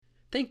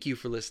Thank you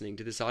for listening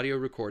to this audio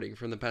recording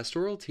from the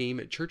pastoral team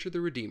at Church of the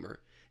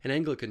Redeemer, an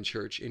Anglican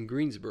church in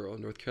Greensboro,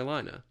 North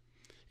Carolina.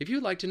 If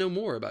you'd like to know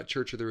more about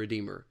Church of the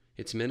Redeemer,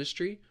 its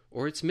ministry,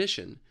 or its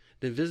mission,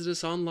 then visit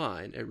us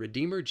online at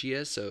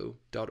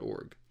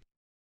redeemergso.org.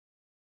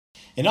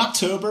 In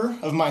October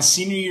of my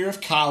senior year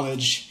of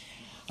college,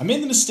 I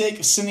made the mistake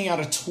of sending out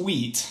a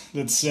tweet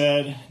that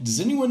said, "Does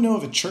anyone know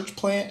of a church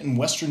plant in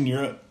Western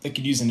Europe that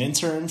could use an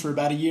intern for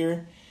about a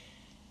year?"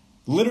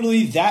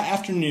 Literally that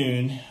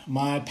afternoon,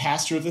 my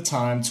pastor of the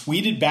time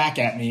tweeted back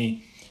at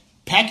me,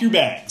 "Pack your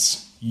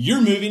bags, you're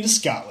moving to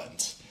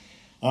Scotland."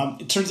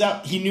 It turns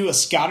out he knew a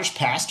Scottish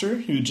pastor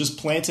who had just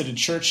planted a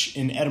church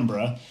in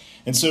Edinburgh.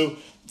 And so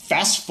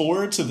fast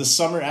forward to the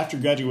summer after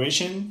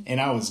graduation, and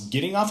I was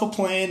getting off a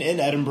plane in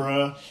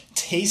Edinburgh,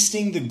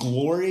 tasting the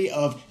glory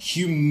of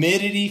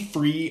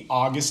humidity-free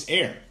August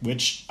air,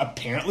 which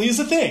apparently is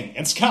a thing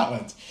in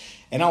Scotland.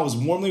 And I was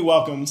warmly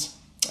welcomed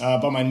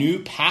by my new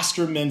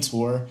pastor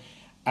mentor,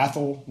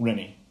 Athol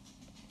Rennie.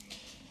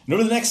 And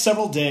over the next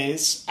several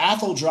days,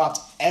 Athol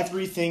dropped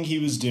everything he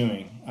was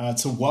doing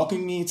to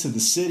welcome me to the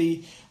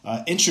city,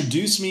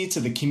 introduce me to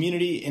the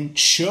community, and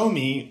show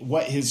me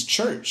what his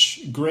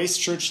church, Grace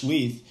Church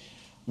Leith,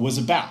 was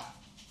about.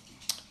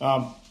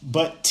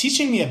 But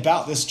teaching me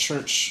about this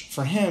church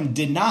for him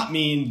did not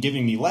mean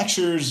giving me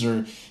lectures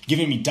or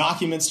giving me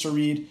documents to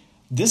read.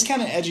 This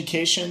kind of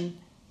education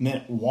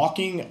meant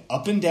walking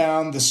up and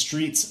down the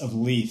streets of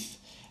Leith,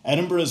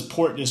 Edinburgh's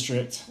port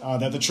district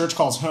that the church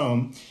calls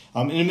home,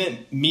 and it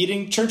meant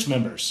meeting church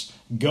members,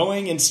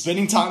 going and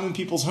spending time in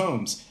people's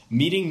homes,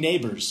 meeting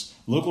neighbors,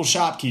 local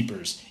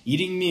shopkeepers,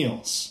 eating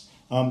meals,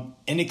 and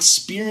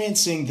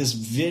experiencing this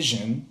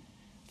vision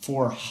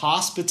for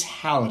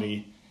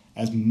hospitality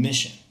as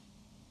mission.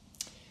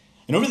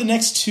 And over the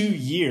next 2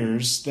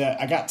 years that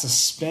I got to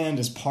spend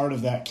as part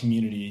of that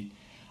community,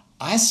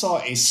 I saw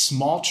a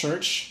small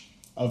church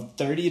of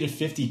 30 to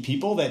 50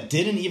 people that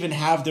didn't even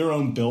have their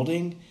own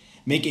building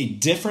make a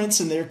difference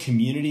in their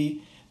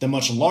community that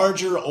much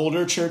larger,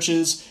 older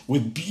churches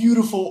with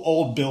beautiful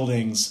old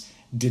buildings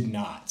did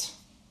not.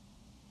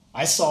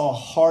 I saw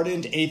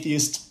hardened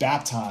atheists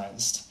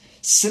baptized,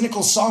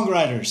 cynical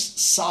songwriters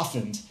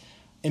softened,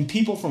 and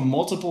people from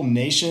multiple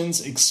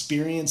nations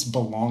experience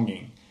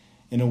belonging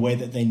in a way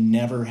that they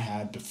never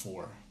had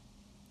before.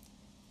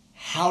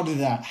 How did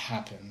that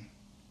happen?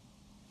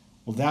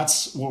 Well,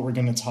 that's what we're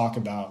going to talk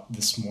about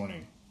this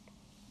morning.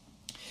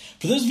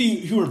 For those of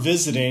you who are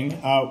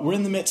visiting, we're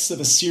in the midst of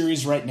a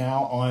series right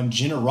now on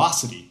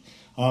generosity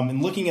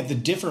and looking at the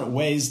different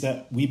ways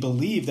that we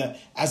believe that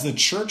as the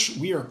church,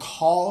 we are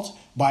called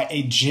by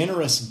a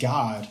generous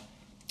God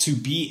to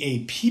be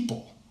a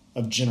people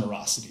of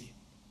generosity.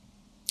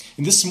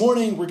 And this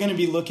morning, we're going to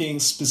be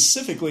looking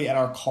specifically at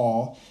our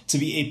call to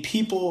be a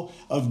people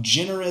of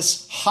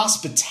generous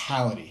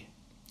hospitality.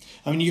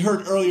 I mean, you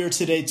heard earlier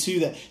today,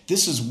 too, that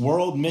this is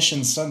World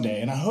Mission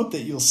Sunday. And I hope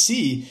that you'll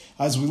see,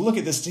 as we look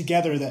at this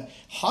together, that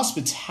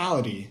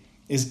hospitality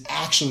is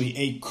actually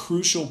a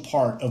crucial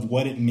part of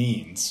what it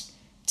means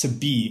to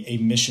be a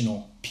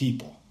missional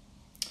people.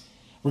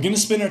 We're going to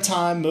spend our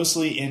time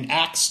mostly in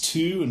Acts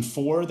 2 and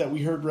 4 that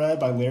we heard read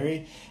by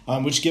Larry,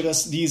 which give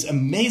us these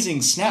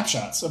amazing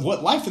snapshots of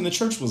what life in the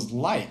church was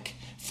like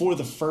for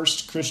the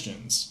first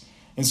Christians.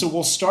 And so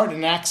we'll start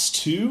in Acts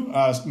 2,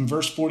 in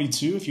verse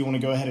 42, if you want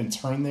to go ahead and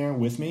turn there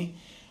with me.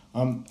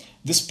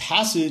 This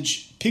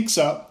passage picks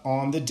up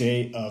on the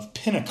day of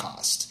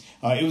Pentecost.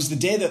 It was the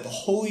day that the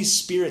Holy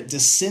Spirit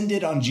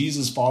descended on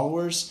Jesus'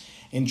 followers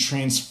and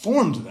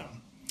transformed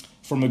them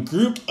from a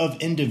group of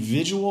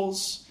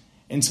individuals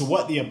into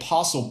what the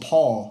Apostle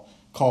Paul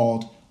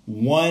called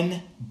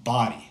one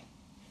body,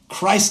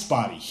 Christ's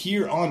body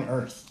here on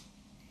earth.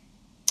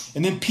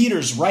 And then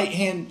Peter,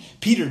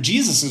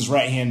 Jesus'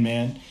 right-hand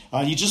man,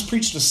 he just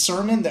preached a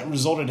sermon that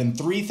resulted in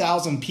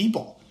 3,000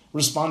 people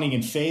responding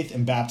in faith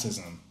and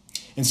baptism.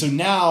 And so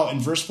now in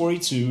verse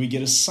 42, we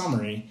get a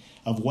summary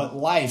of what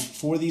life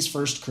for these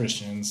first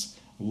Christians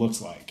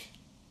looked like.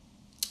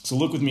 So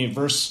look with me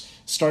at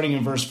starting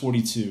in verse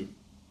 42.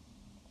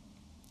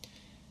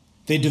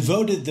 They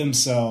devoted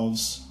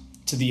themselves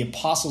to the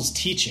apostles'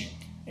 teaching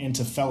and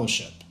to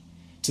fellowship,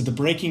 to the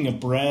breaking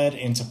of bread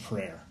and to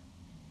prayer.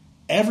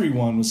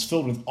 Everyone was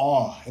filled with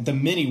awe at the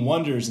many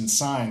wonders and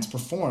signs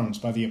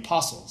performed by the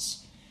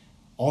apostles.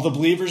 All the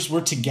believers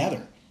were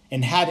together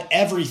and had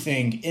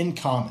everything in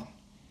common.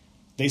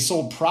 They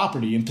sold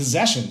property and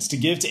possessions to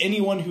give to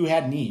anyone who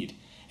had need,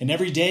 and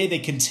every day they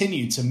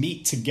continued to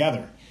meet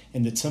together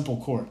in the temple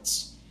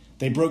courts.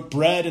 They broke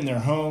bread in their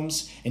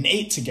homes and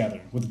ate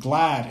together with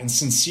glad and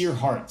sincere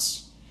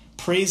hearts,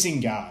 praising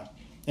God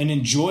and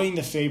enjoying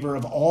the favor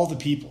of all the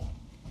people.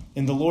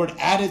 And the Lord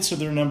added to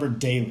their number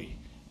daily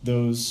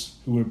those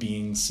who were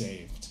being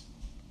saved.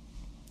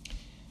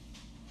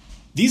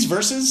 These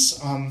verses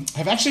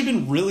have actually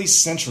been really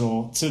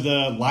central to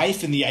the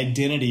life and the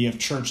identity of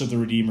Church of the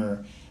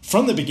Redeemer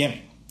from the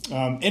beginning,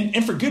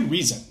 and for good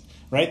reason,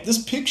 right?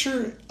 This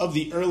picture of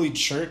the early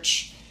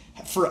church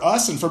for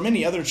us and for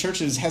many other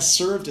churches has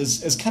served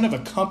as kind of a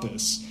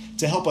compass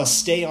to help us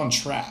stay on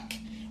track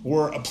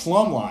or a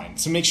plumb line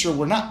to make sure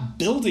we're not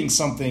building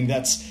something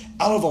that's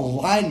out of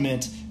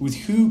alignment with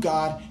who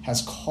God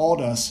has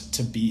called us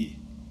to be.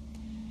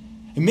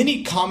 And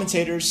many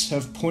commentators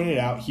have pointed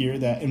out here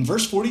that in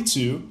verse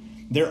 42,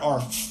 there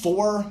are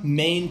 4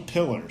 main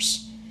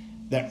pillars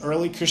that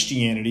early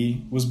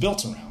Christianity was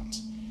built around: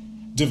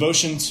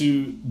 devotion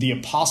to the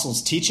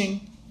apostles'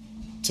 teaching,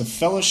 to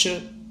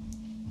fellowship,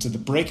 to the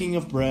breaking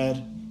of bread,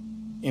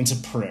 and to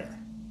prayer.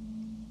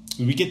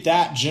 We get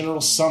that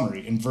general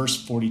summary in verse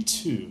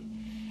 42,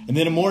 and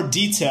then a more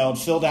detailed,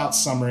 filled out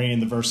summary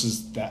in the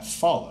verses that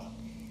follow.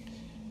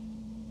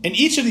 And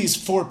each of these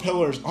 4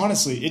 pillars,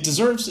 honestly, it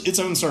deserves its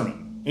own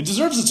sermon. It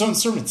deserves its own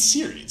sermon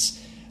series.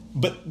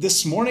 But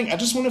this morning, I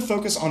just want to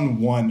focus on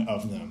one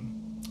of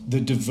them: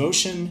 the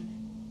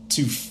devotion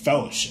to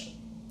fellowship.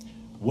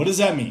 What does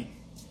that mean?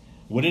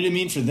 What did it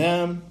mean for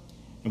them?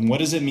 And what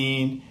does it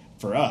mean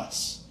for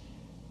us?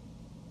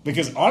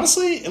 Because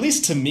honestly, at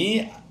least to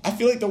me, I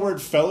feel like the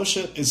word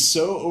fellowship is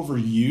so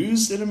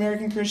overused in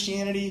American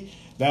Christianity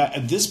that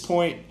at this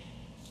point,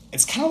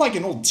 it's kind of like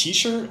an old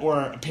t-shirt or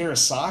a pair of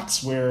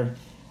socks where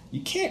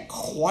you can't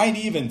quite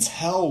even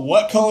tell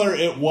what color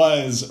it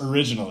was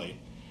originally,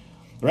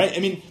 right?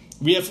 I mean,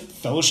 we have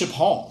fellowship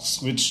halls,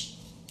 which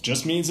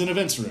just means an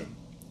events room.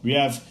 We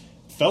have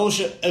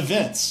fellowship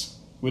events,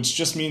 which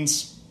just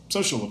means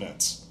social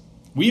events.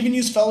 We even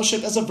use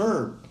fellowship as a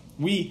verb.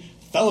 We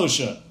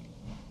fellowship,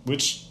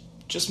 which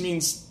just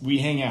means we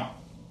hang out.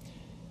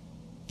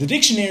 The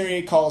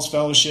dictionary calls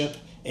fellowship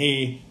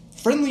a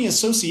friendly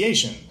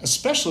association,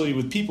 especially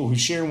with people who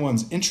share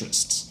one's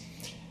interests.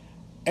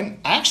 And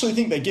I actually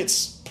think that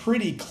gets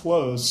pretty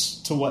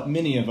close to what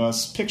many of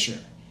us picture.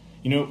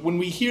 You know, when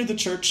we hear the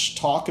church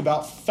talk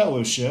about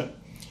fellowship,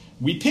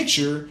 we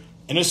picture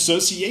an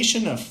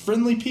association of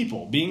friendly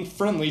people being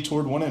friendly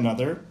toward one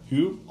another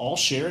who all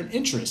share an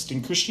interest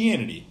in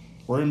Christianity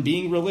or in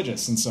being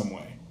religious in some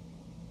way.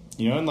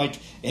 You know, and like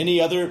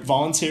any other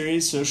voluntary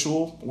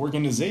social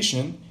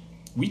organization,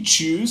 we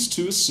choose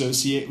to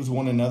associate with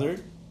one another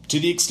to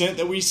the extent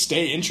that we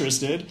stay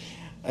interested.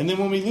 And then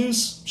when we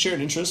lose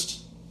shared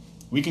interest,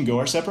 we can go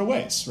our separate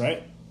ways,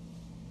 right?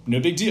 No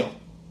big deal.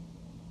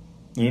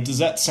 You know, does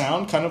that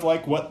sound kind of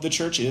like what the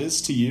church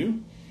is to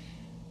you?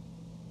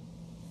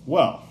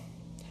 Well,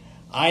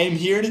 I am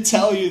here to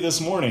tell you this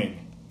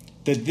morning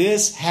that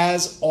this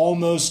has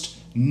almost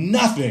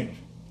nothing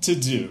to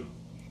do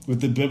with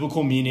the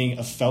biblical meaning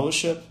of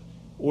fellowship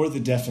or the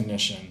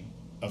definition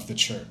of the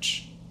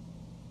church.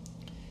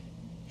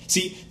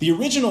 See, the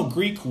original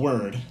Greek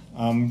word,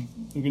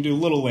 we can do a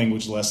little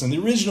language lesson. The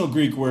original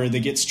Greek word that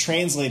gets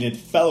translated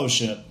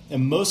fellowship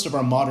in most of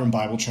our modern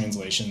Bible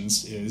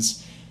translations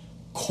is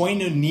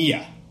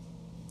koinonia.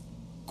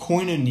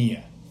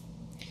 Koinonia.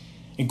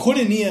 And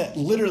koinonia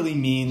literally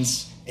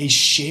means a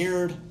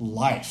shared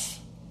life,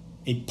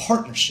 a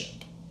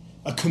partnership,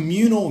 a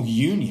communal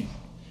union,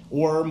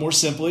 or more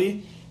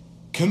simply,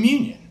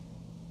 communion.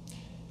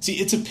 See,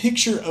 it's a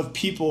picture of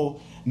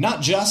people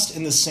not just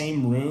in the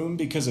same room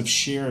because of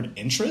shared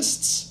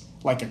interests,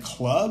 like a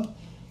club,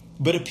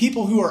 but of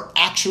people who are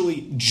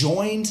actually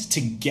joined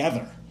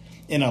together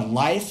in a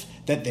life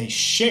that they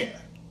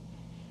share.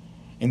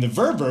 In the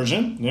verb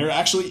version, there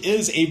actually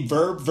is a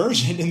verb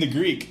version in the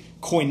Greek,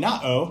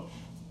 koinao.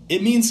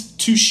 It means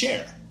to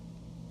share.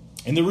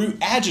 And the root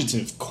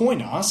adjective,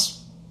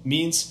 koinos,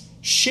 means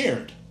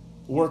shared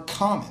or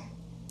common.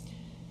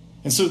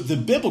 And so the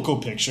biblical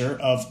picture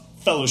of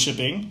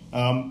fellowshipping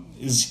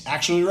is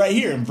actually right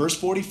here in verse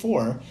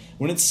 44,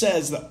 when it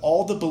says that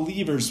all the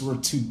believers were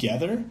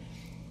together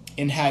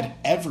and had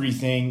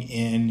everything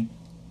in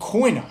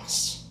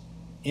koinos,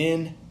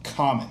 in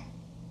common.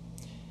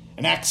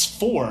 And Acts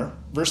 4,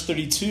 verse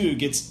 32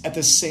 gets at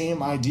the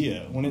same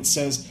idea when it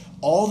says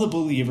all the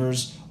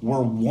believers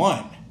were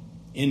one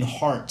in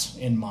heart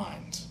and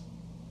mind.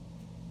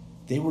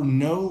 They were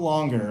no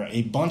longer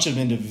a bunch of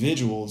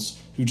individuals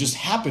who just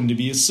happened to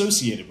be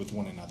associated with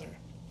one another.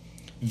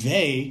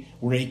 They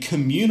were a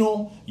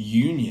communal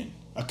union,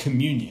 a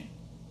communion.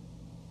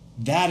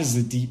 That is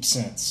the deep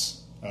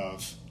sense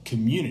of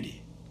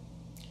community.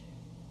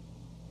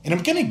 And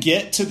I'm going to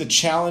get to the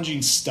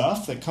challenging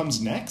stuff that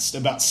comes next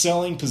about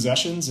selling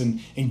possessions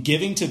and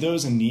giving to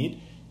those in need,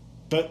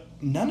 but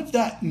none of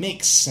that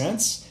makes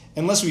sense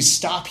unless we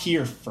stop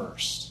here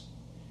first.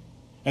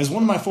 As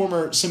one of my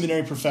former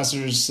seminary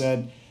professors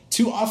said,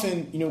 too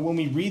often, when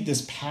we read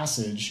this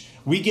passage,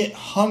 we get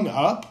hung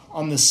up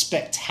on the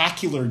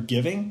spectacular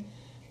giving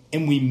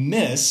and we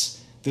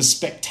miss the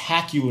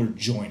spectacular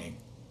joining.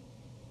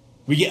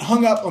 We get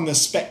hung up on the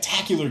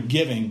spectacular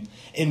giving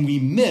and we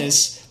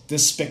miss the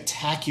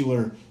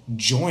spectacular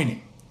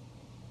joining.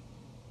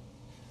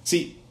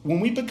 See, when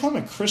we become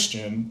a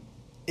Christian,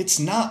 it's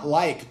not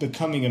like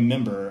becoming a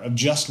member of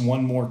just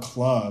one more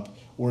club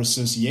or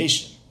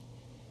association.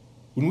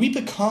 When we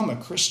become a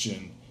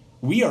Christian,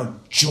 we are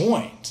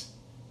joined,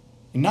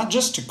 and not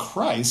just to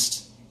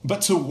Christ,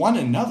 but to one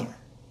another,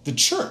 the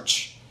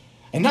church,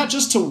 and not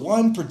just to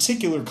one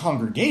particular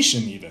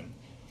congregation even,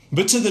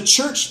 but to the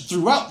church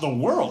throughout the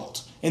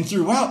world and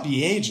throughout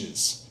the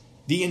ages.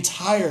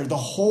 the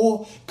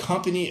whole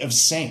company of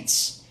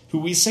saints who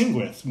we sing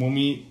with,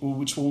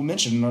 which we'll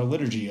mention in our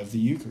liturgy of the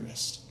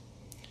Eucharist.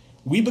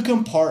 We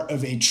become part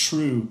of a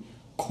true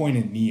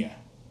koinonia.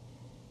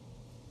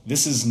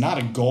 This is not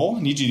a goal.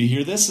 I need you to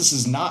hear this. This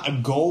is not a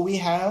goal we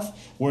have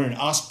or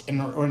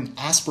an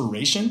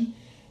aspiration.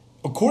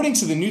 According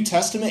to the New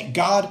Testament,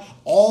 God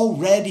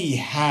already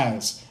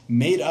has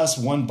made us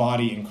one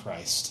body in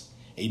Christ,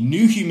 a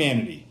new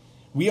humanity.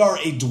 We are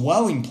a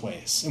dwelling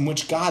place in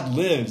which God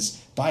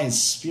lives by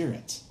his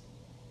Spirit.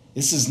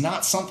 This is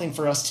not something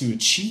for us to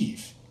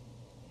achieve.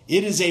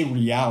 It is a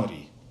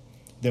reality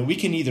that we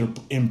can either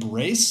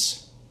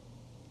embrace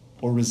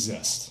or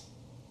resist.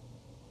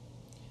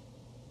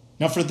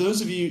 Now, for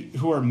those of you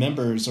who are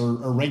members or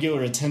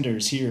regular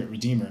attenders here at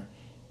Redeemer,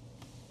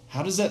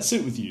 how does that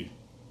sit with you?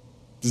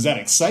 Does that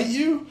excite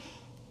you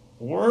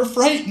or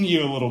frighten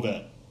you a little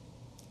bit?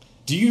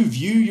 Do you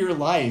view your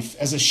life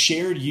as a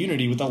shared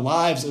unity with the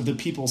lives of the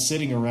people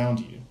sitting around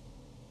you?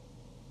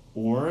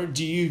 Or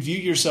do you view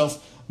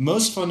yourself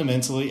most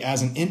fundamentally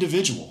as an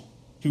individual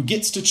who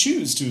gets to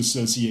choose to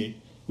associate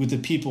with the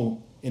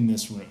people in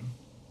this room?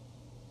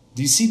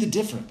 Do you see the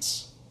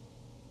difference?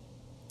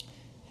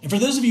 And for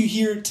those of you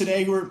here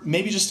today who are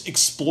maybe just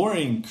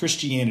exploring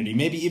Christianity,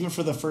 maybe even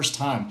for the first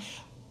time,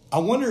 I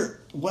wonder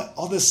what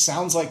all this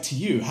sounds like to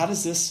you. How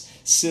does this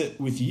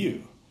sit with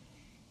you?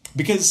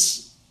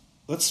 Because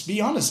let's be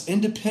honest,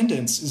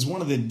 independence is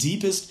one of the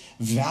deepest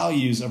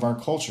values of our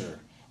culture.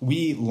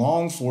 We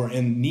long for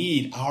and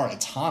need our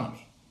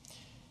autonomy.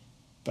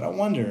 But I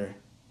wonder,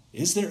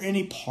 is there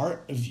any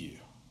part of you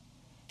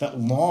that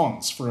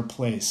longs for a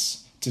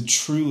place to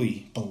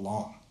truly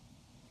belong?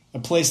 A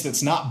place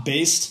that's not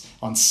based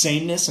on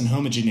sameness and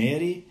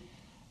homogeneity,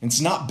 and it's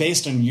not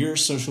based on your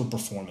social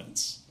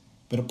performance,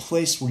 but a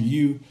place where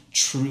you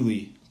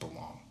truly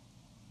belong.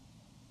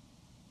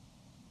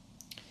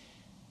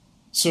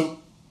 So,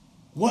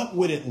 what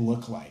would it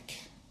look like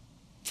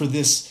for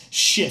this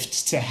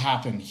shift to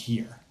happen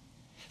here?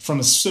 From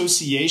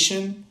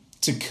association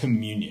to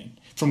communion,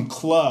 from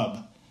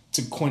club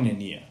to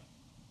koinonia.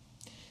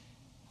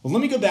 Well,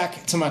 let me go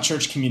back to my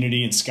church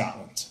community in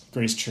Scotland,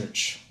 Grace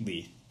Church,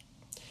 Leith.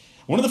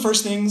 One of the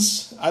first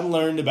things I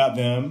learned about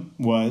them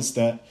was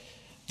that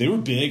they were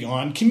big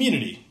on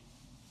community.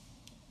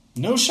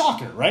 No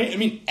shocker, right? I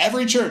mean,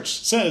 every church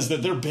says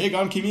that they're big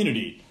on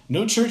community.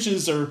 No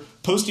churches are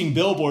posting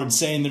billboards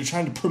saying they're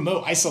trying to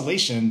promote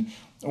isolation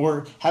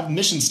or have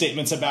mission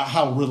statements about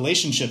how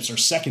relationships are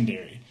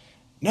secondary.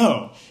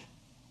 No.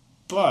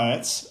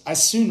 But I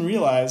soon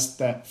realized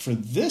that for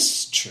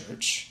this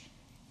church,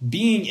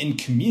 being in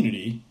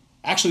community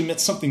actually meant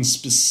something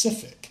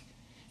specific.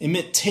 It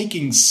meant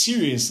taking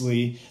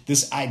seriously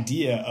this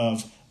idea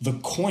of the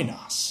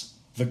koinos,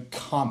 the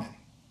common.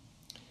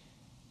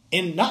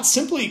 And not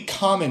simply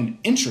common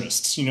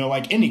interests,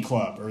 like any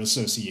club or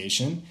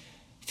association.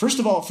 First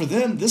of all, for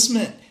them, this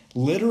meant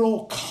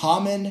literal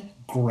common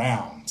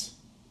ground.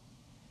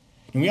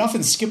 And we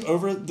often skip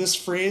over this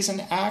phrase in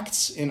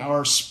Acts in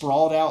our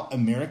sprawled out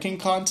American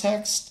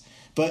context,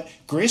 but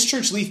Grace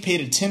Church Leith paid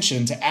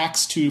attention to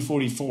Acts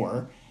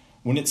 2:44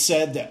 when it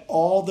said that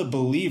all the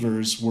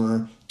believers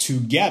were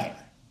together.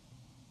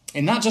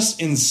 And not just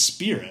in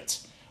spirit.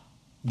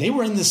 They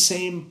were in the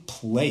same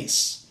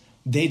place.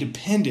 They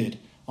depended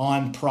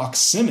on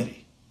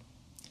proximity.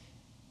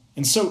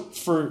 And so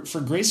for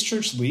Grace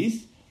Church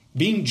Leith,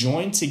 being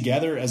joined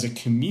together as a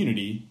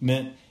community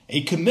meant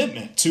a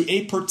commitment to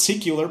a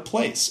particular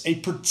place, a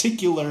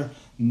particular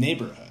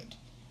neighborhood,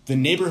 the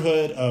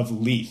neighborhood of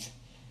Leith.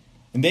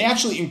 And they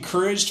actually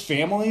encouraged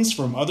families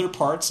from other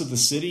parts of the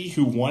city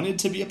who wanted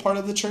to be a part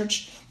of the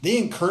church. They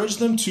encouraged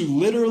them to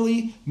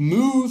literally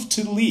move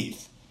to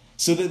Leith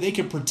so that they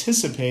could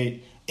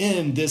participate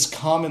in this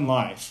common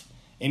life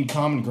and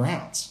common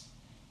grounds.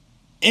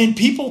 And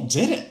people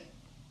did it.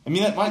 I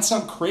mean, that might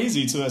sound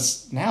crazy to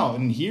us now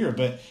and here,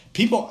 but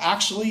people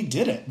actually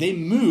did it. They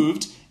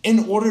moved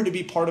in order to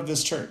be part of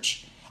this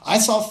church. I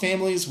saw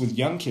families with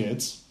young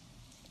kids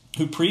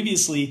who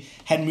previously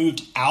had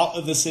moved out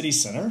of the city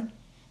center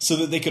so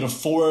that they could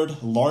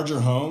afford larger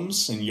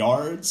homes and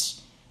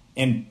yards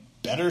and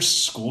better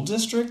school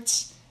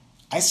districts.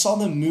 I saw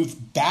them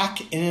move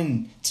back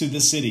into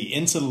the city,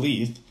 into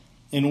Leith,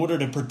 in order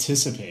to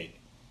participate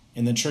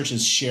in the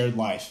church's shared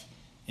life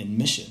and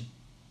mission.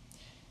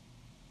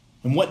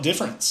 And what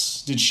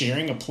difference did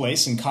sharing a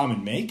place in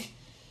common make?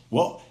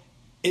 Well,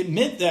 it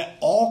meant that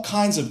all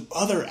kinds of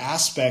other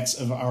aspects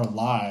of our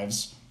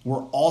lives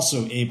were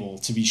also able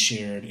to be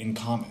shared in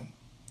common.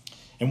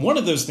 And one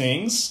of those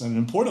things, an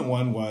important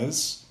one,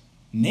 was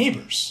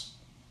neighbors.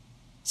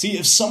 See,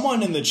 if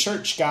someone in the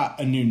church got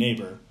a new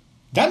neighbor,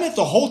 that meant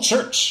the whole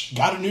church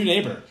got a new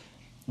neighbor.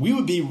 We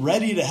would be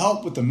ready to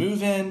help with the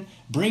move-in,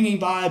 bringing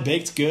by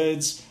baked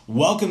goods,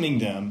 welcoming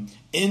them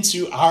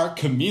into our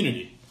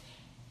community.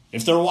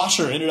 If their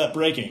washer ended up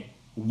breaking,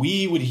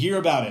 we would hear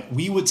about it.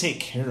 We would take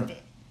care of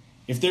it.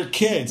 If their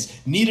kids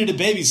needed a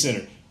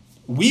babysitter,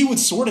 we would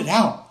sort it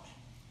out.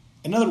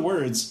 In other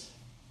words,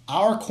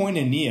 our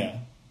koinonia,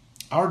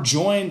 our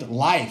joined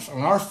life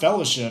and our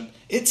fellowship,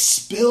 it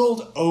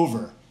spilled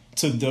over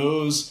to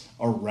those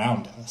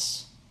around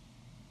us.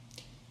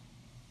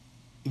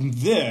 And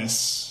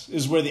this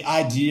is where the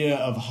idea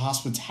of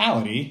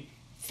hospitality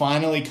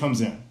finally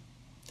comes in.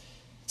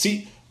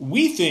 See,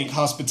 we think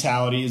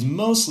hospitality is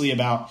mostly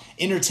about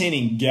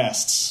entertaining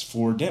guests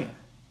for dinner.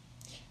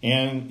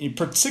 And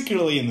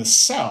particularly in the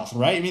South,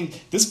 right? I mean,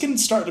 this can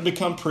start to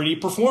become pretty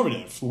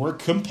performative or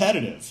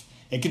competitive.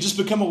 It could just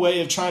become a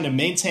way of trying to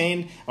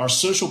maintain our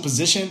social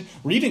position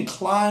or even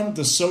climb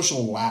the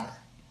social ladder,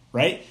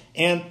 right?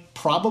 And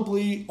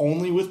probably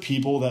only with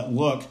people that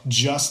look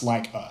just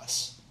like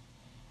us.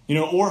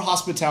 Or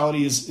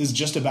hospitality is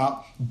just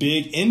about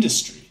big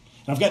industry.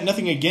 And I've got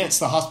nothing against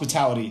the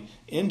hospitality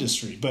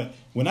industry, but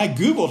when I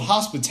Googled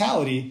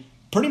hospitality,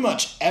 pretty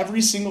much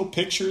every single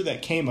picture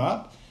that came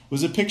up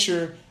was a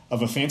picture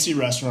of a fancy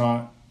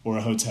restaurant or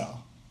a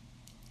hotel.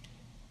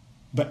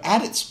 But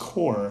at its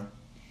core,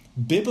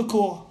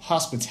 biblical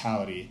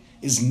hospitality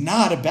is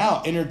not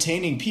about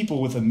entertaining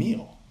people with a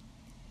meal.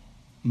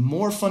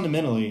 More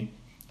fundamentally,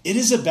 it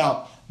is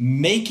about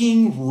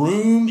making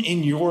room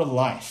in your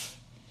life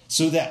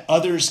so that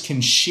others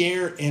can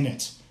share in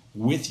it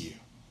with you.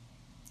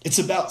 It's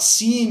about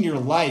seeing your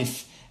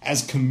life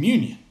as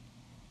communion.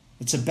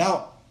 It's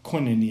about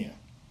koinonia.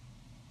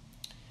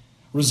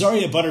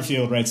 Rosaria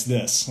Butterfield writes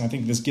this, and I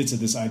think this gets at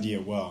this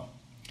idea well.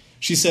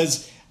 She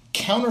says,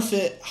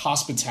 counterfeit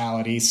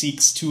hospitality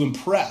seeks to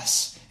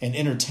impress and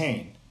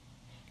entertain.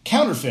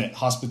 Counterfeit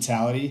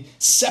hospitality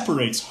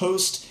separates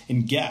host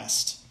and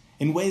guest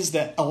in ways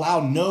that allow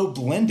no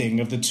blending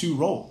of the two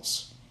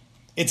roles.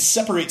 It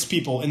separates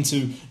people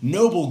into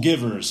noble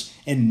givers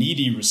and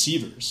needy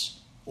receivers,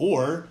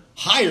 or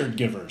hired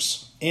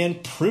givers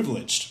and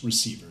privileged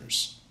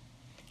receivers.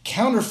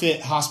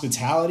 Counterfeit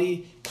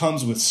hospitality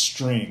comes with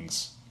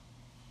strings.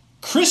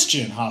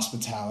 Christian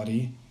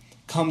hospitality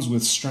comes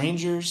with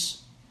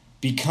strangers,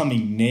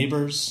 becoming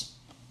neighbors,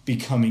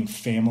 becoming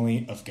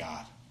family of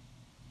God.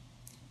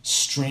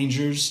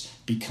 Strangers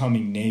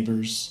becoming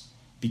neighbors,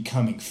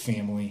 becoming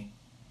family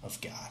of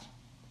God.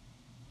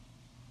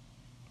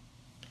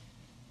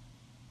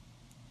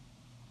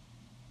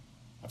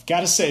 I've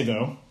got to say,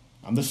 though,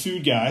 I'm the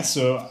food guy,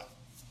 so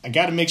I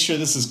got to make sure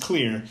this is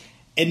clear.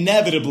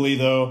 Inevitably,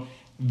 though,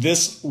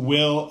 this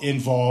will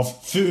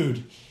involve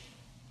food.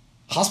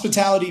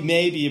 Hospitality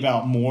may be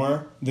about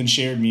more than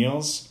shared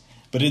meals,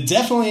 but it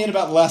definitely ain't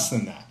about less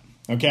than that,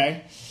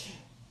 okay?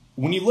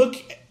 When you look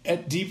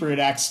deeper at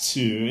Acts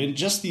 2, in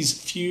just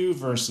these few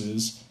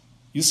verses,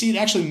 you'll see it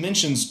actually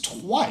mentions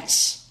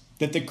twice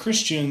that the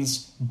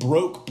Christians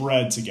broke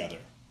bread together.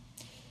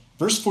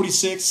 Verse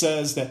 46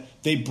 says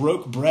that they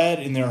broke bread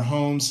in their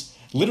homes,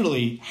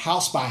 literally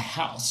house by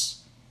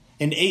house,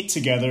 and ate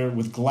together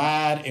with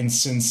glad and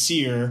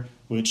sincere,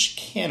 which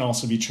can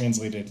also be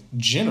translated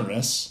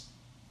generous,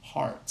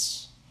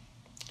 hearts.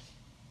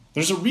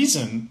 There's a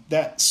reason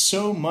that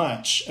so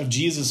much of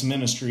Jesus'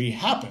 ministry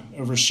happened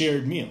over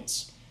shared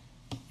meals.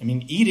 I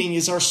mean, eating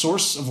is our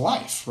source of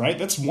life, right?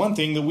 That's one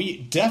thing that we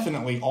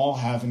definitely all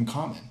have in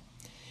common.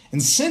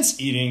 And since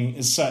eating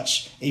is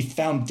such a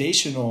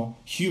foundational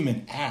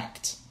human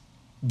act,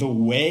 the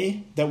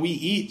way that we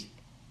eat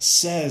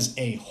says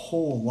a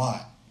whole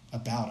lot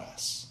about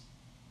us.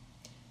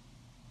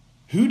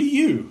 Who do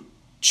you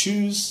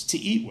choose to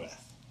eat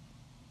with?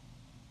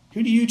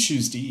 Who do you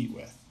choose to eat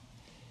with?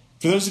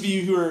 For those of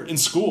you who are in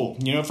school,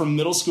 from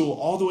middle school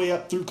all the way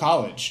up through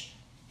college,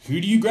 who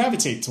do you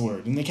gravitate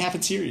toward in the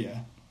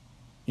cafeteria?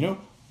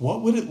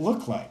 What would it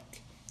look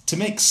like to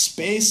make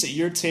space at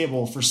your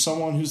table for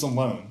someone who's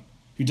alone,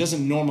 who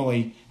doesn't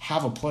normally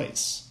have a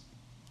place?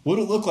 What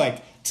would it look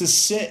like to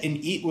sit and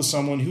eat with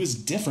someone who is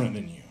different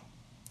than you?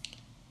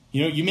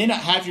 You may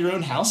not have your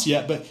own house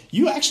yet, but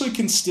you actually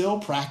can still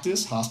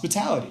practice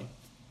hospitality.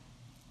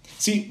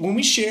 See, when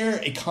we share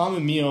a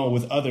common meal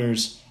with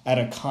others at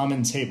a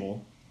common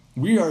table,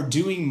 we are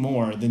doing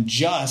more than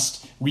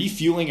just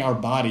refueling our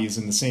bodies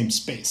in the same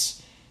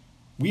space.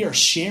 We are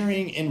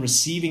sharing and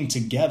receiving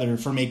together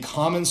from a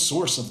common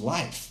source of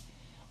life.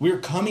 We are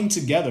coming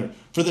together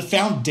for the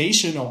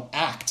foundational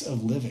act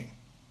of living.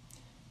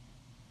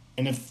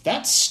 And if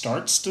that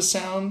starts to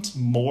sound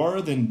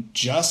more than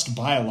just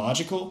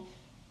biological,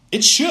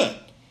 it should.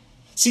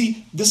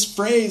 See, this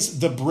phrase,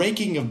 the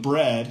breaking of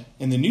bread,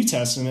 in the New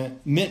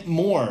Testament meant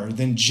more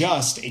than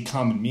just a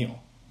common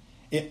meal.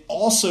 It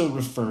also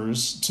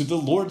refers to the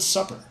Lord's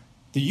Supper,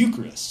 the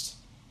Eucharist.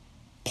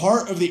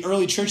 Part of the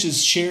early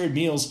church's shared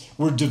meals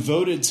were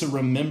devoted to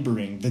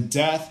remembering the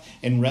death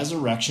and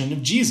resurrection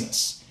of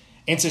Jesus,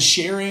 and to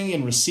sharing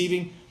and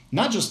receiving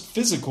not just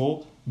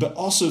physical, but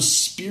also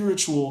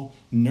spiritual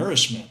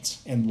nourishment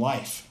and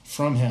life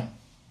from him.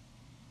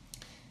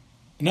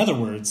 In other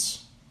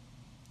words,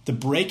 the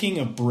breaking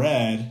of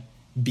bread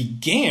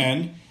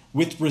began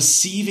with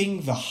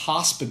receiving the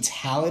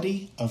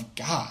hospitality of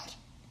God.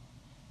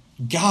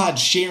 God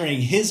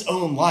sharing his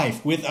own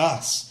life with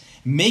us,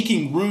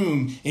 making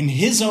room in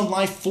his own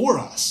life for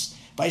us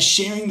by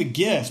sharing the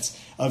gift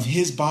of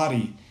his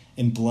body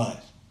and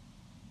blood.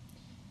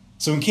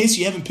 So in case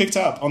you haven't picked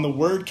up on the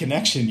word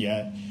connection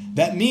yet,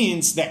 That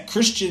means that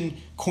Christian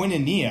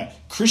koinonia,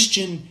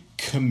 Christian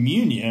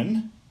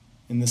communion,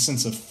 in the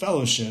sense of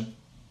fellowship,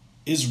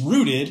 is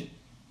rooted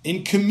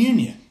in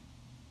communion,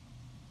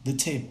 the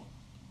table.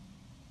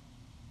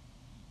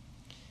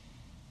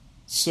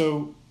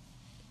 So,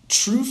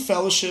 true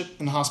fellowship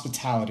and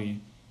hospitality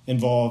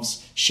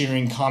involves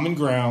sharing common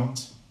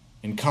ground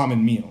and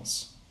common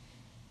meals.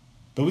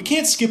 But we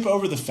can't skip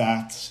over the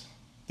fact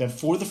that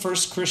for the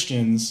first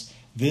Christians,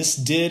 this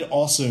did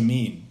also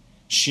mean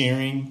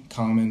sharing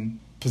common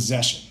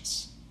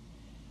possessions.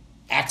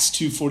 Acts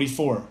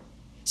 2:44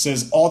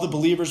 says all the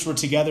believers were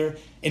together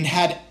and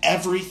had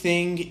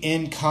everything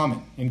in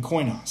common, in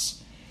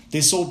koinos. They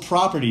sold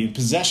property and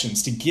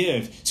possessions to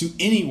give to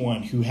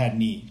anyone who had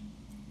need.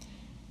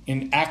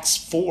 In Acts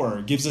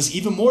 4 gives us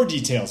even more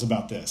details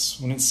about this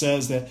when it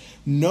says that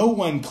no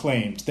one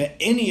claimed that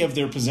any of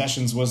their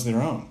possessions was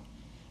their own,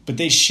 but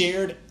they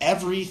shared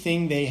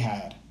everything they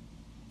had.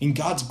 And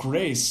God's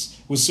grace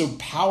was so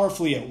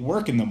powerfully at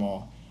work in them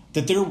all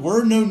that there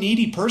were no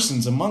needy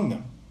persons among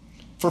them.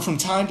 For from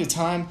time to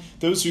time,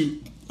 those who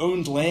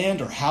owned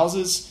land or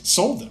houses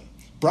sold them,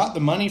 brought the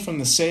money from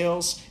the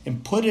sales,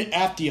 and put it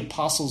at the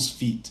apostles'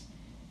 feet,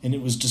 and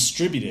it was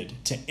distributed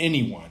to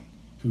anyone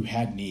who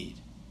had need.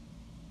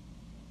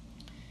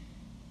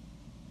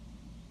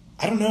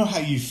 I don't know how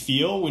you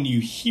feel when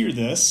you hear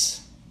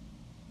this,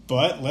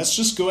 but let's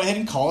just go ahead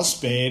and call a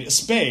spade a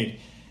spade.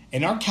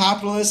 In our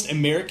capitalist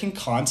American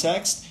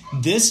context,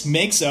 this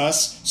makes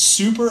us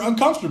super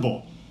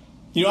uncomfortable.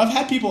 I've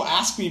had people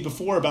ask me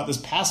before about this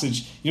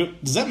passage,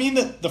 does that mean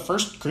that the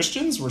first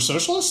Christians were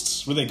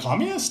socialists? Were they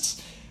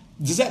communists?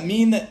 Does that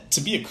mean that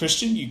to be a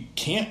Christian, you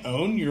can't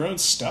own your own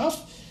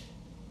stuff?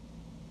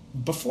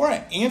 Before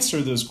I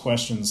answer those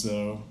questions,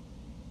 though,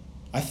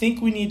 I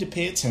think we need to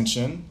pay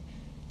attention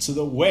to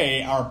the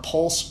way our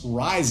pulse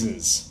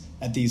rises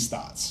at these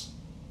thoughts,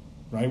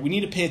 right? We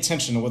need to pay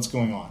attention to what's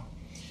going on.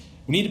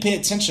 We need to pay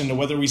attention to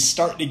whether we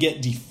start to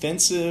get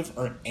defensive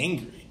or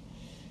angry,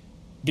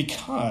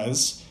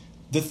 because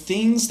the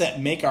things that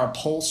make our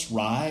pulse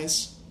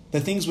rise, the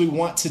things we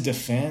want to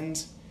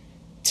defend,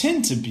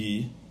 tend to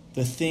be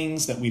the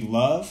things that we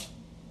love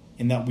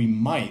and that we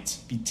might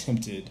be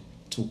tempted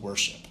to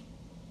worship.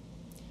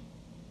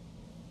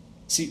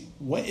 See,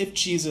 what if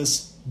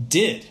Jesus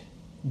did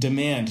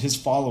demand his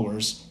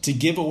followers to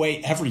give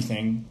away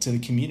everything to the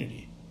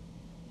community?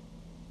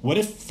 What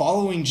if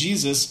following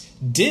Jesus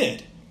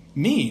did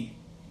mean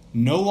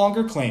no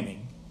longer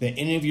claiming that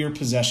any of your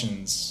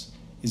possessions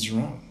is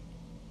your own?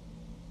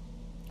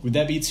 Would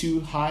that be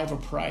too high of a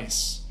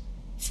price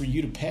for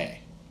you to pay?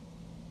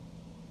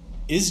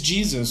 Is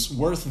Jesus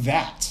worth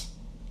that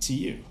to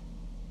you?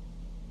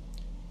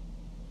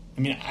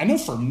 I know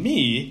for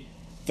me,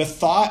 the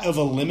thought of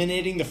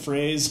eliminating the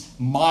phrase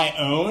 "my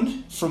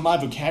own" from my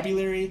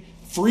vocabulary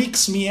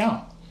freaks me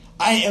out.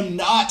 I am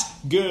not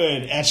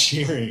good at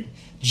sharing.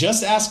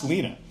 Just ask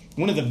Lena.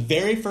 One of the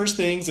very first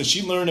things that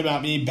she learned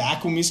about me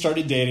back when we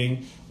started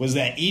dating was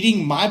that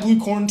eating my blue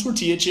corn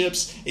tortilla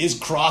chips is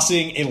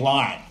crossing a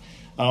line.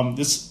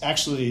 This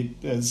actually,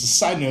 as a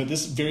side note,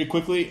 this very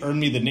quickly earned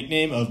me the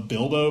nickname of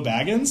Bilbo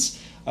Baggins.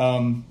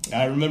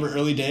 I remember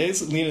early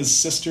days, Lena's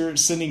sister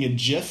sending a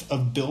gif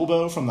of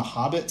Bilbo from The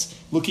Hobbit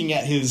looking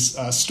at his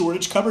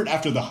storage cupboard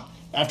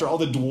after all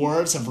the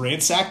dwarves have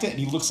ransacked it and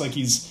he looks like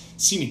he's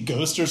seen a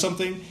ghost or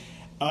something.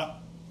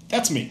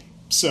 That's me.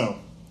 So,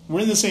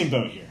 we're in the same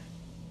boat here.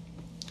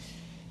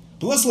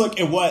 But let's look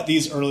at what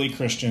these early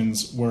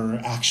Christians were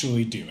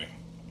actually doing.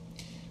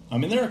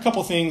 And there are a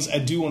couple things I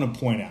do want to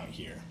point out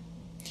here.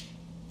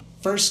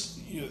 First,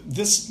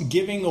 this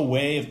giving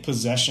away of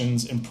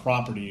possessions and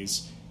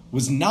properties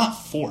was not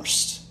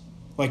forced,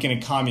 like in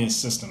a communist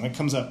system. That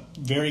comes up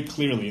very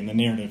clearly in the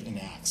narrative in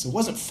Acts. It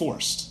wasn't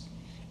forced.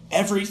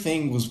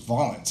 Everything was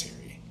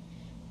voluntary.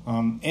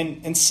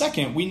 And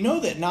second, we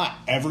know that not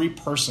every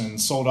person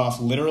sold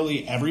off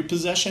literally every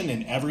possession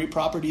and every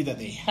property that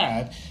they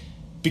had,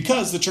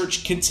 because the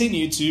church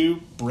continued to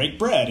break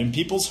bread in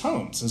people's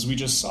homes, as we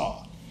just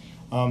saw.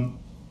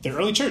 The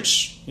early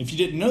church, if you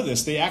didn't know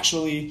this, they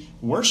actually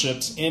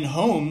worshipped in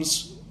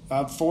homes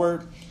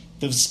for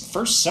the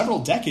first several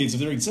decades of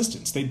their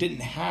existence. They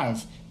didn't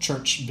have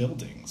church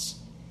buildings.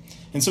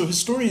 And so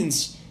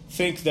historians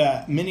think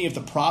that many of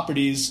the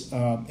properties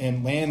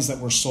and lands that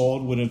were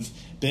sold would have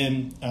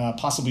been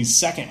possibly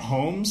second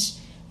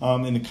homes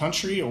in the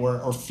country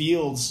or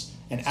fields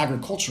and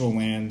agricultural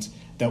land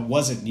that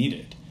wasn't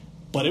needed.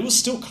 But it was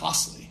still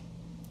costly.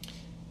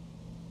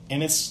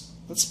 And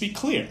let's be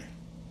clear.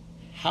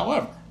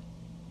 However,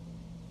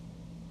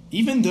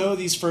 even though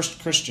these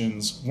first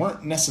Christians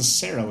weren't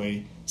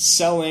necessarily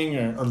selling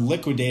or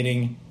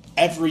liquidating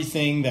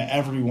everything that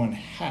everyone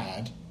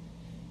had,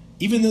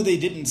 even though they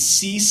didn't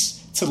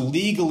cease to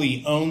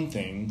legally own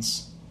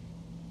things,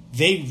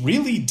 they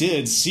really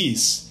did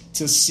cease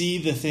to see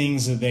the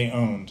things that they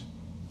owned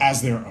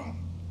as their own.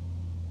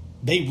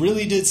 They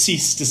really did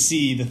cease to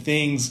see the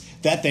things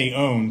that they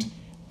owned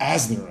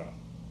as their own.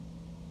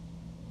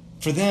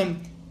 For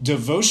them,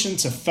 devotion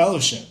to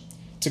fellowship,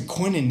 to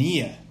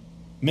koinonia,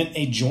 meant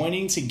a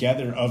joining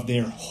together of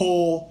their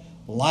whole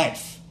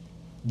life.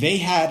 They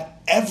had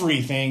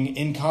everything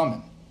in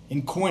common,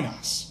 in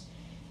koinos.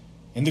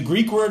 And the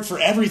Greek word for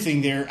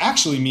everything there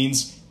actually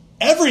means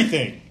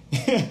everything.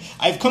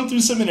 I've come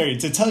through seminary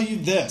to tell you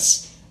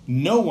this.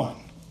 No one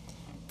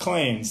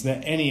claims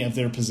that any of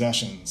their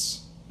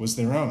possessions was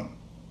their own.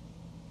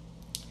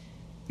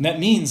 And that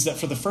means that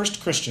for the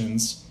first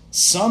Christians,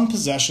 some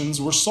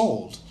possessions were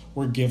sold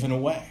or given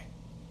away.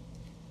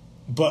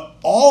 But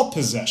all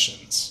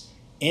possessions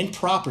and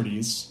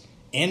properties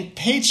and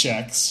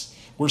paychecks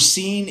were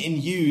seen and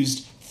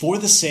used for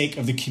the sake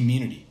of the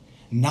community,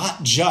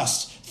 not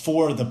just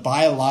for the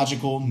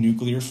biological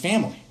nuclear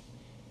family.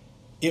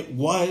 It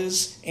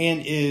was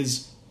and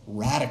is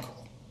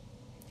radical.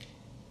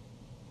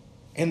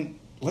 And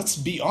let's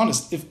be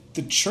honest, if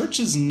the church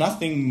is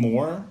nothing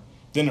more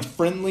than a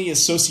friendly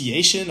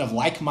association of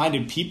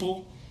like-minded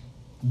people,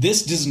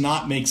 this does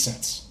not make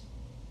sense,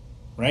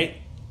 right?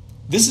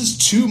 This is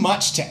too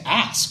much to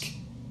ask.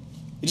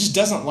 It just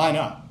doesn't line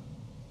up.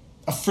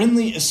 A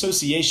friendly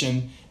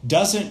association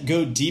doesn't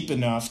go deep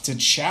enough to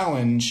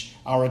challenge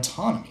our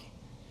autonomy.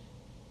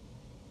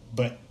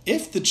 But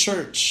if the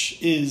church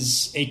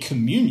is a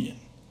communion,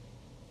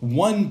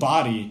 one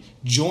body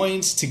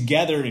joined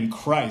together in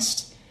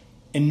Christ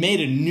and made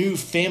a new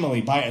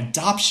family by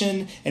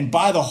adoption and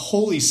by the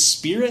Holy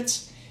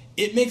Spirit,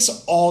 it makes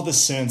all the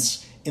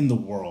sense in the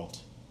world.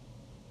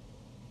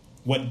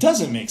 What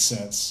doesn't make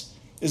sense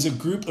is a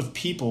group of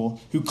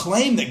people who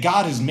claim that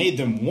God has made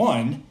them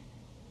one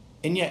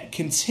and yet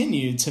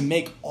continue to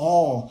make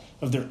all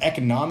of their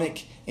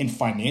economic and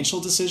financial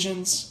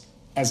decisions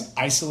as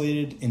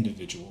isolated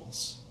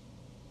individuals.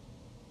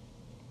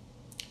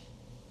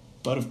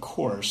 But of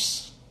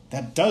course,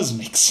 that does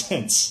make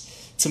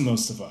sense to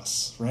most of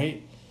us,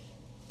 right?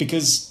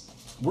 Because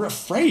we're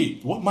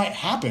afraid what might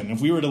happen if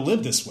we were to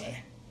live this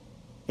way.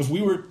 If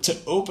we were to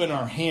open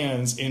our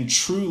hands and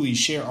truly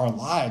share our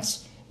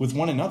lives with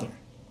one another,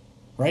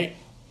 right?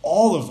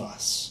 All of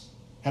us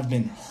have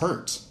been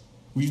hurt.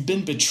 We've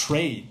been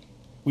betrayed.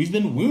 We've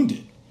been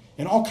wounded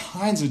in all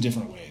kinds of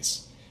different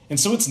ways. And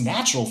so it's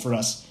natural for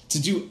us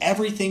to do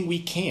everything we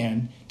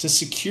can to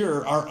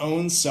secure our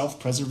own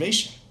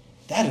self-preservation.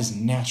 That is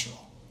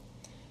natural.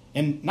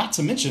 And not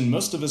to mention,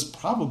 most of us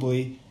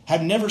probably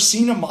have never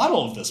seen a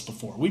model of this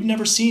before. We've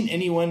never seen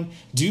anyone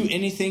do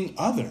anything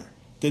other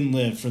than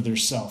live for their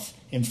self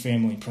and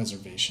family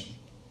preservation.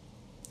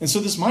 And so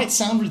this might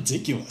sound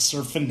ridiculous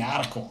or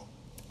fanatical,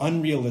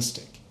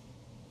 unrealistic.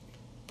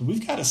 But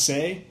we've got to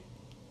say,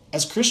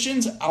 as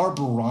Christians, our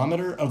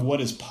barometer of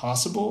what is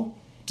possible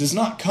does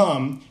not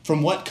come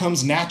from what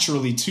comes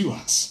naturally to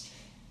us.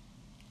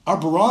 Our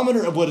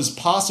barometer of what is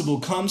possible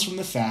comes from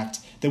the fact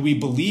that we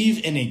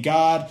believe in a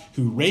God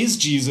who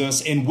raised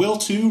Jesus and will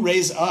too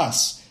raise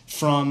us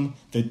from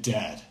the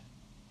dead.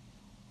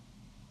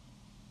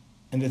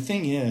 And the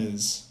thing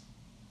is,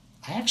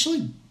 I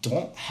actually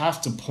don't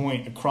have to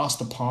point across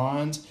the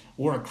pond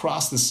or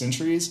across the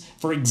centuries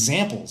for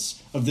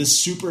examples of this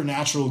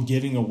supernatural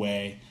giving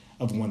away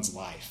of one's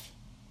life.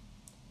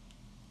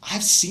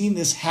 I've seen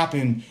this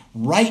happen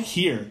right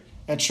here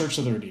at Church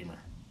of the Redeemer.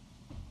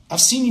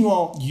 I've seen you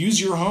all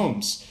use your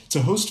homes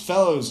to host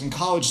fellows and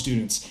college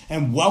students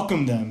and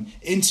welcome them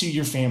into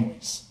your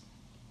families.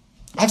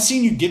 I've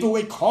seen you give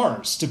away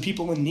cars to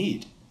people in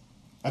need.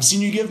 I've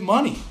seen you give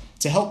money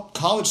to help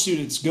college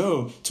students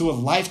go to a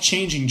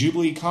life-changing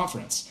Jubilee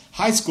conference,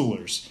 high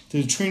schoolers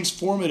to the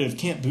transformative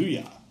Camp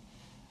Booyah.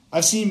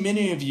 I've seen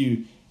many of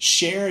you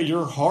share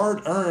your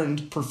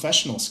hard-earned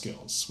professional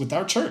skills with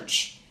our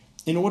church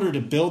in order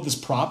to build this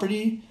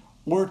property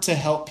or to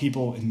help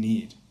people in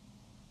need.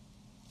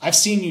 I've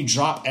seen you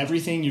drop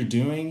everything you're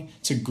doing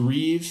to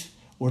grieve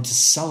or to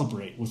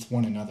celebrate with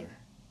one another.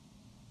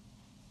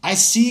 I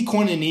see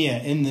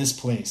koinonia in this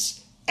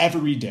place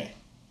every day.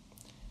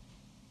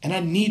 And I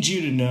need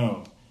you to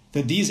know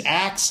that these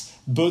acts,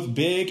 both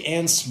big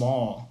and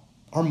small,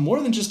 are more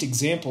than just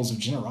examples of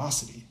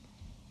generosity.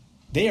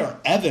 They are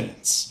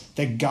evidence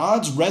that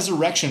God's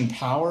resurrection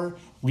power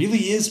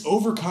really is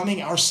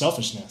overcoming our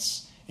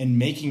selfishness and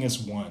making us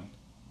one.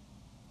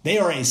 They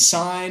are a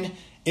sign,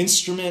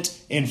 instrument,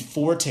 and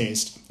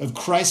foretaste of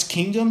Christ's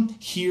kingdom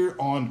here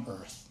on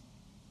earth.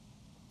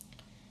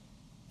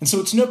 And so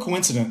it's no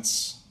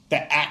coincidence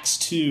that Acts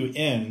 2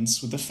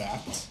 ends with the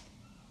fact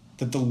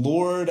that the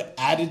Lord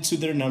added to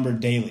their number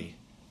daily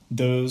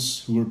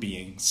those who were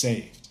being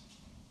saved.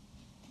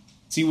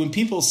 See, when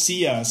people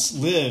see us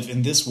live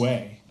in this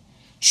way,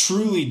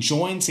 truly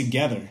joined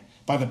together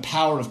by the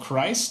power of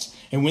Christ,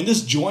 and when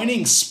this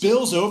joining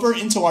spills over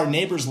into our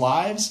neighbors'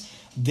 lives,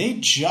 they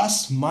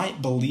just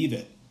might believe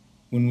it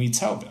when we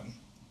tell them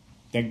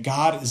that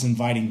God is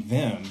inviting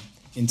them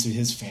into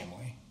his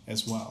family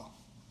as well.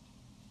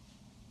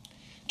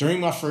 During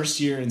my first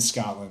year in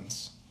Scotland,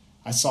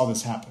 I saw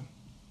this happen.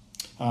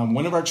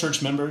 One of our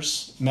church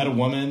members met a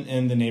woman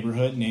in the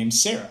neighborhood named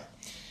Sarah.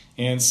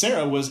 And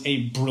Sarah was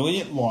a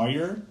brilliant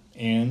lawyer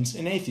and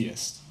an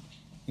atheist.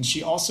 And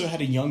she also had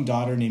a young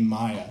daughter named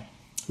Maya,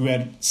 who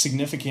had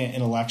significant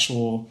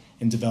intellectual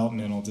and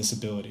developmental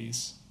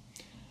disabilities.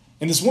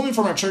 And this woman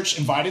from our church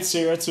invited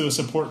Sarah to a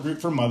support group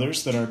for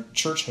mothers that our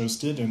church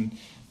hosted, and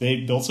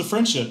they built a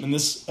friendship, and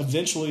this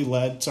eventually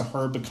led to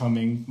her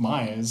becoming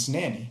Maya's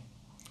nanny.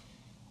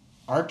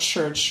 Our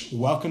church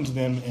welcomed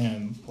them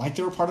in like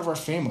they were part of our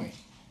family.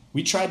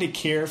 We tried to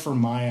care for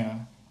Maya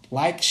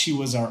like she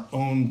was our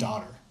own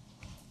daughter.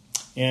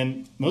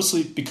 And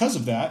mostly because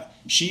of that,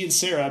 she and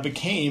Sarah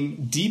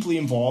became deeply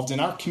involved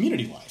in our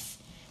community life.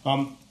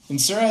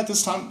 And Sarah at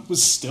this time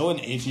was still an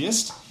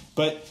atheist,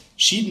 but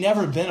she'd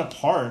never been a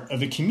part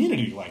of a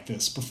community like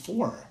this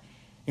before.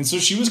 And so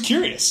she was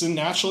curious and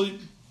naturally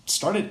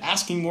started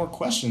asking more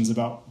questions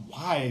about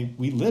why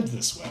we lived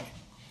this way.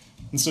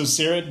 And so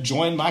Sarah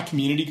joined my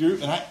community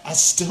group, and I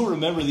still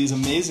remember these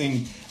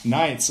amazing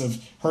nights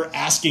of her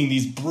asking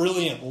these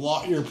brilliant,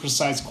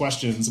 lawyer-precise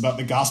questions about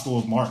the Gospel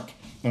of Mark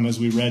as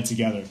we read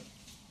together.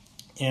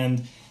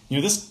 And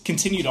this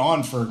continued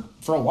on for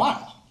a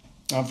while,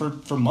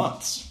 for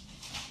months.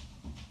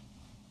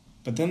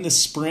 But then the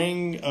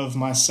spring of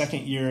my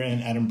second year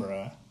in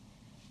Edinburgh,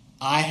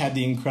 I had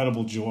the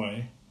incredible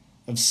joy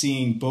of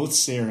seeing both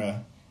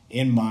Sarah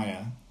and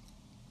Maya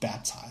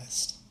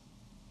baptized.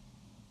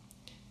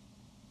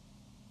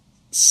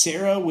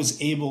 Sarah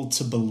was able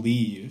to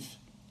believe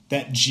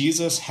that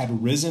Jesus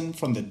had risen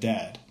from the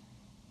dead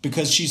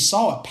because she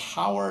saw a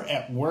power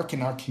at work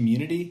in our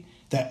community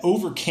that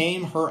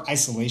overcame her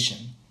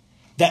isolation,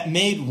 that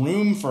made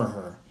room for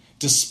her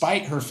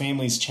despite her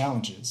family's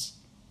challenges.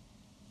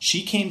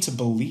 She came to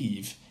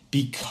believe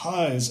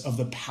because of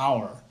the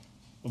power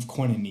of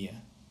koinonia.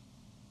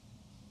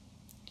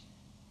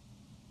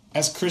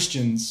 As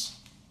Christians,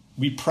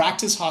 we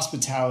practice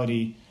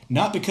hospitality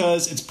not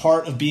because it's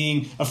part of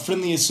being a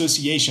friendly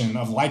association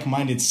of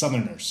like-minded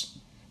Southerners.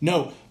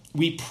 No,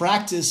 we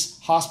practice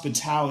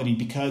hospitality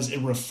because it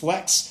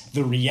reflects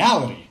the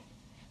reality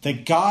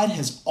that God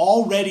has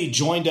already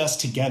joined us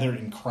together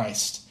in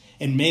Christ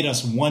and made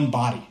us one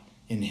body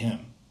in Him.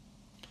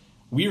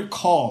 We are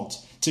called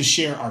to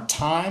share our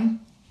time,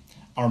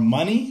 our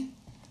money,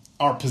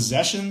 our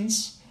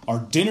possessions, our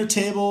dinner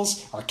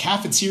tables, our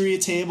cafeteria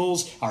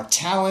tables, our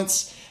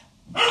talents,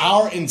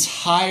 our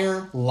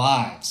entire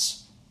lives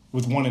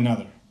with one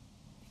another,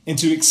 and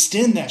to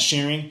extend that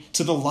sharing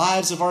to the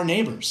lives of our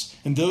neighbors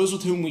and those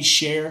with whom we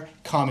share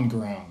common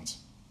ground.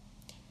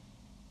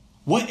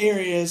 What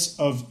areas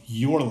of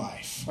your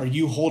life are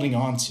you holding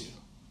on to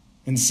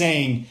and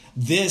saying,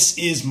 this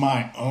is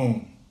my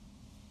own?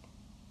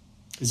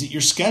 Is it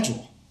your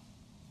schedule,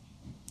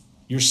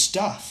 your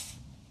stuff,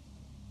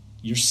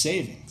 your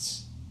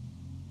savings?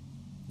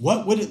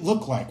 What would it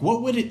look like?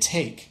 What would it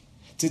take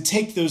to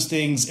take those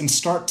things and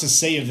start to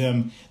say of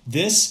them,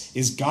 this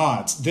is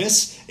God's,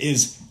 this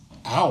is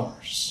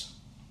ours?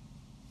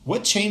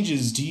 What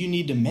changes do you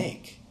need to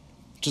make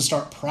to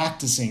start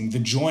practicing the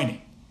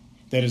joining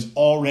that is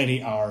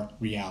already our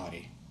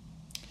reality?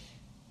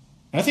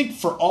 And I think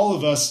for all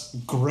of us, a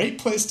great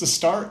place to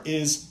start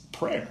is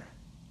prayer.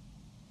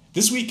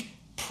 This week,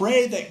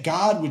 pray that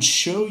God would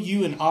show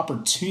you an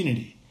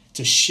opportunity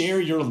to share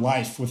your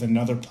life with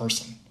another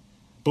person,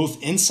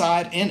 both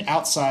inside and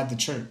outside the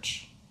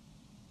church.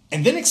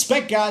 And then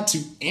expect God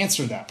to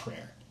answer that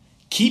prayer.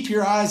 Keep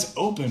your eyes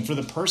open for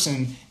the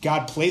person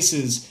God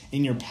places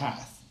in your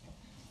path.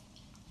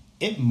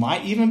 It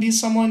might even be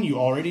someone you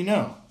already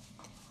know.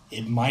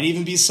 It might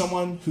even be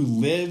someone who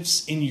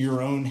lives in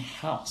your own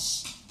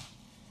house.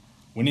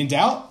 When in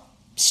doubt,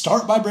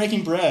 start by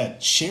breaking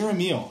bread. Share a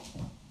meal.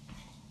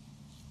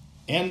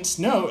 And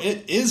no,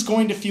 it is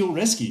going to feel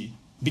risky,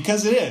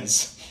 because it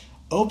is.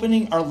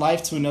 Opening our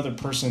life to another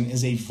person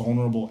is a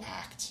vulnerable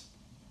act.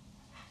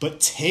 But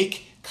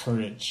take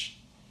courage.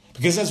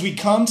 Because as we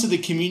come to the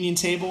communion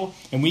table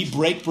and we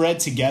break bread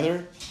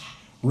together,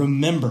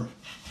 remember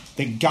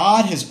that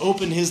God has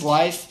opened His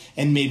life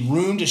and made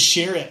room to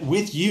share it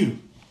with you.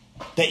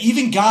 That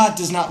even God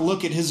does not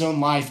look at His own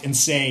life and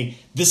say,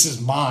 this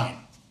is mine,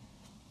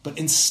 but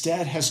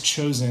instead has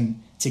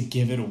chosen to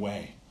give it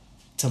away,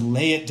 to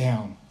lay it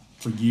down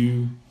for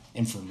you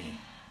and for me.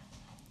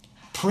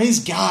 Praise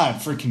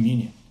God for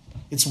communion.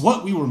 It's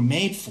what we were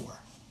made for.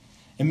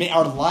 And may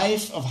our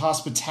life of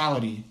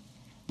hospitality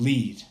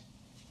lead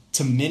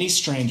to many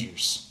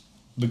strangers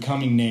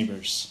becoming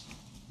neighbors,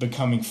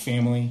 becoming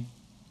family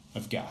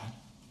of God.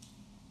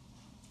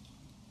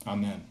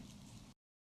 Amen.